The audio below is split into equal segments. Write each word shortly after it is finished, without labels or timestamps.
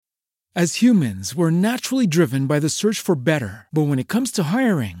As humans, we're naturally driven by the search for better. But when it comes to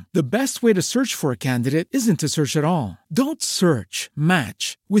hiring, the best way to search for a candidate isn't to search at all. Don't search,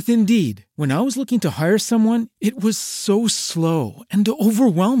 match with Indeed. When I was looking to hire someone, it was so slow and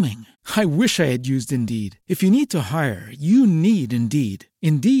overwhelming. I wish I had used Indeed. If you need to hire, you need Indeed.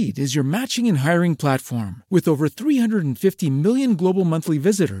 Indeed is your matching and hiring platform with over 350 million global monthly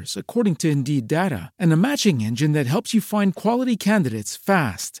visitors, according to Indeed data, and a matching engine that helps you find quality candidates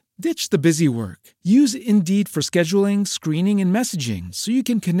fast. Ditch the busy work. Use Indeed for scheduling, screening, and messaging so you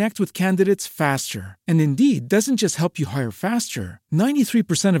can connect with candidates faster. And Indeed doesn't just help you hire faster.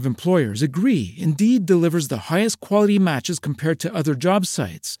 93% of employers agree Indeed delivers the highest quality matches compared to other job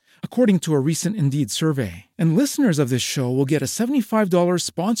sites, according to a recent Indeed survey. And listeners of this show will get a $75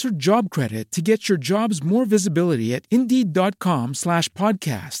 sponsored job credit to get your jobs more visibility at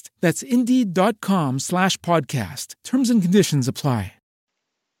Indeed.com/podcast. That's Indeed.com/podcast. Terms and conditions apply.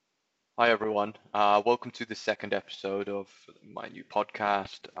 Hi everyone, welcome to the second episode of my new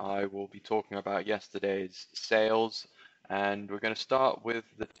podcast. I will be talking about yesterday's sales, and we're going to start with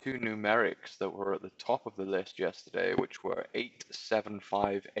the two numerics that were at the top of the list yesterday, which were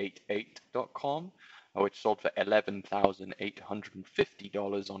 87588.com, which sold for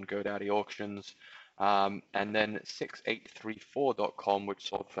 $11,850 on GoDaddy auctions, and then 6834.com, which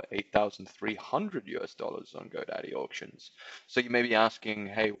sold for $8,300 on GoDaddy auctions. So you may be asking,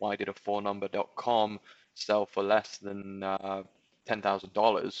 hey, why did a 4number.com sell for less than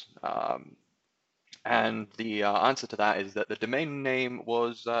 $10,000? And the answer to that is that the domain name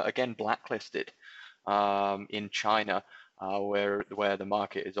was again blacklisted in China, where the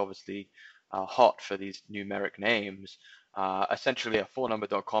market is obviously hot for these numeric names. Essentially, a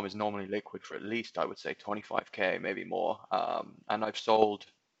 4number.com is normally liquid for at least, I would say, 25K, maybe more. And I've sold,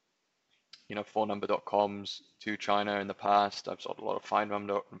 4number.coms to China in the past. I've sold a lot of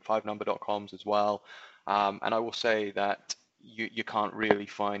 5number.coms as well. And I will say that you can't really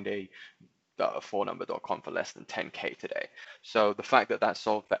find a 4number.com for less than 10K today. So the fact that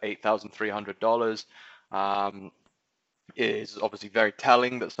sold for $8,300 is obviously very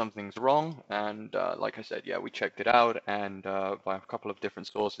telling that something's wrong. And like I said, yeah, we checked it out, and by a couple of different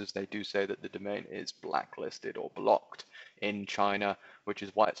sources, they do say that the domain is blacklisted or blocked in China, which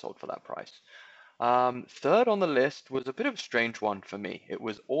is why it sold for that price. Third on the list was a bit of a strange one for me. It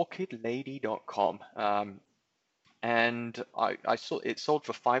was orchidlady.com. And I saw it sold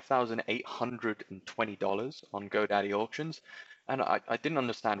for $5,820 on GoDaddy auctions, and I didn't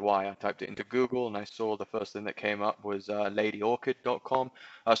understand why. I typed it into Google and I saw the first thing that came up was ladyorchid.com.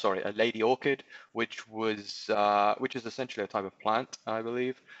 Sorry, a lady orchid, which is essentially a type of plant, I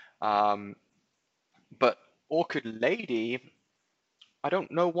believe. But Orchid Lady, I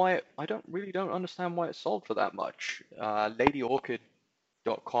don't know why. I don't understand why it sold for that much.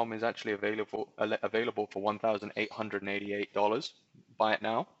 LadyOrchid.com is actually available for $1,888. Buy it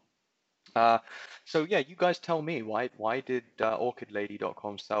now. So yeah, you guys tell me why did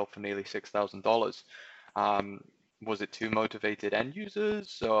OrchidLady.com sell for nearly $6,000? Was it too motivated end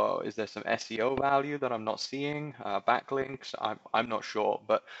users, or is there some SEO value that I'm not seeing? Backlinks? I'm not sure,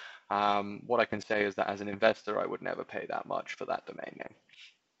 but what I can say is that as an investor, I would never pay that much for that domain name.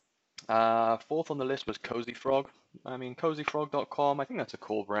 Fourth on the list was Cozy Frog. I mean, cozyfrog.com, I think that's a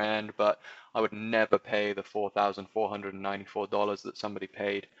cool brand, but I would never pay the $4,494 that somebody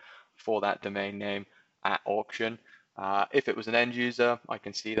paid for that domain name at auction. If it was an end user, I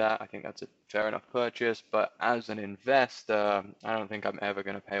can see that. I think that's a fair enough purchase. But as an investor, I don't think I'm ever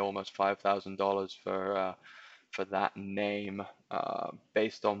going to pay almost $5,000 for that name,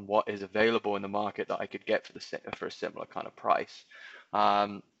 based on what is available in the market that I could get for a similar kind of price.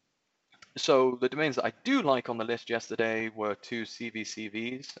 So the domains that I do like on the list yesterday were two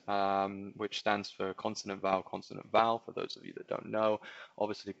CVCVs, which stands for consonant vowel, for those of you that don't know.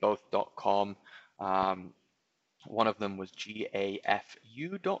 Obviously both .com. One of them was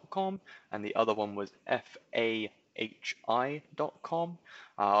GAFU.com and the other one was FAHI.com.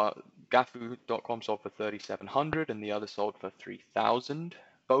 GAFU.com sold for $3,700 and the other sold for $3,000,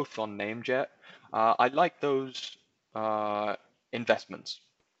 both on Namejet. I like those investments.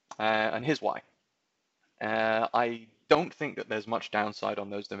 And here's why. I don't think that there's much downside on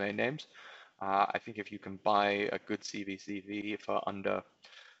those domain names. I think if you can buy a good CVCV for under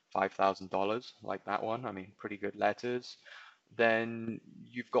 $5,000, like that one, I mean, pretty good letters, then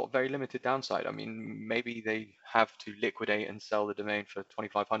you've got very limited downside. I mean, maybe they have to liquidate and sell the domain for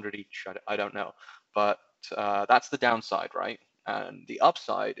 $2,500 each. I don't know, but that's the downside, right? And the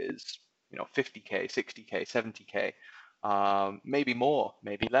upside is, 50K, 60K, 70K. Maybe more,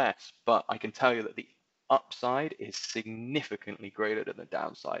 maybe less, but I can tell you that the upside is significantly greater than the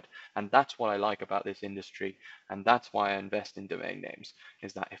downside. And that's what I like about this industry. And that's why I invest in domain names,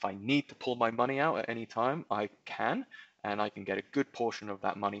 is that if I need to pull my money out at any time, I can, and I can get a good portion of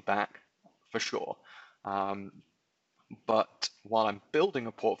that money back for sure. But while I'm building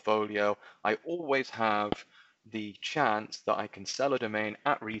a portfolio, I always have the chance that I can sell a domain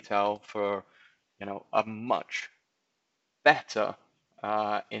at retail for, a much better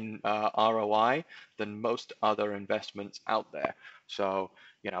in ROI than most other investments out there. So,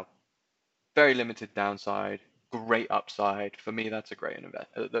 very limited downside, great upside. For me, that's a great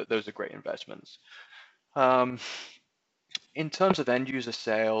those are great investments. In terms of end user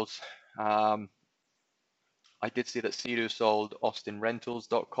sales, I did see that Sea-Doo sold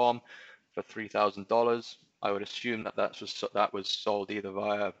austinrentals.com for $3,000. I would assume that was sold either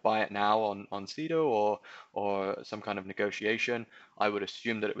via buy it now on Sea-Doo or some kind of negotiation. I would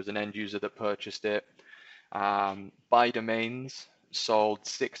assume that it was an end user that purchased it. Buy Domains sold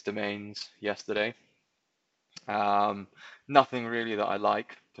 6 domains yesterday. Nothing really that I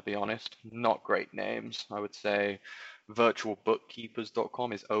like, to be honest. Not great names, I would say.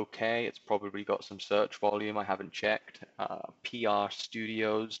 Virtualbookkeepers.com is okay. It's probably got some search volume. I haven't checked.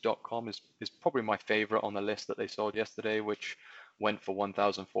 PRstudios.com is probably my favorite on the list that they sold yesterday, which went for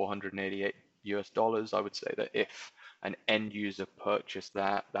 $1,488. I would say that if an end user purchased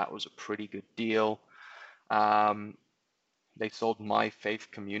that was a pretty good deal. They sold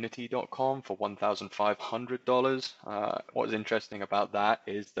myfaithcommunity.com for $1,500. What was interesting about that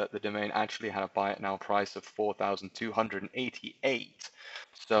is that the domain actually had a buy it now price of $4,288.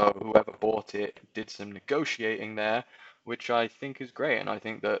 So whoever bought it did some negotiating there, which I think is great. And I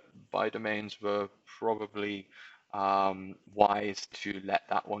think that buy domains were probably wise to let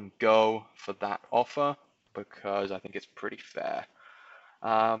that one go for that offer, because I think it's pretty fair.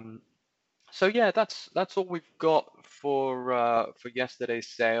 So yeah, that's all we've got for yesterday's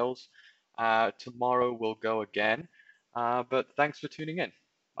sales. Tomorrow we'll go again, but thanks for tuning in.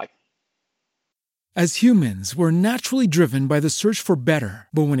 Bye. As humans, we're naturally driven by the search for better.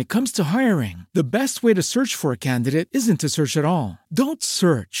 But when it comes to hiring, the best way to search for a candidate isn't to search at all. Don't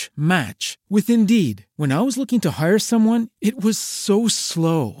search, match with Indeed. When I was looking to hire someone, it was so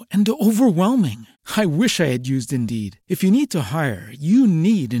slow and overwhelming. I wish I had used Indeed. If you need to hire, you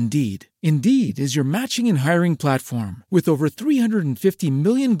need Indeed. Indeed is your matching and hiring platform with over 350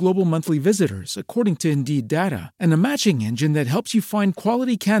 million global monthly visitors, according to Indeed data, and a matching engine that helps you find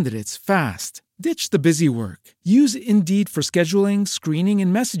quality candidates fast. Ditch the busy work. Use Indeed for scheduling, screening,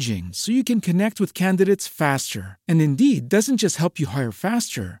 and messaging so you can connect with candidates faster. And Indeed doesn't just help you hire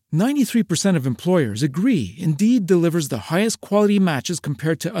faster. 93% of employers agree Indeed delivers the highest quality matches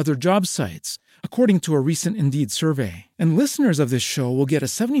compared to other job sites, according to a recent Indeed survey. And listeners of this show will get a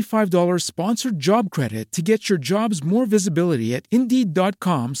 $75 sponsored job credit to get your jobs more visibility at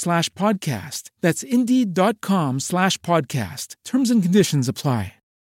Indeed.com/podcast. That's Indeed.com/podcast. Terms and conditions apply.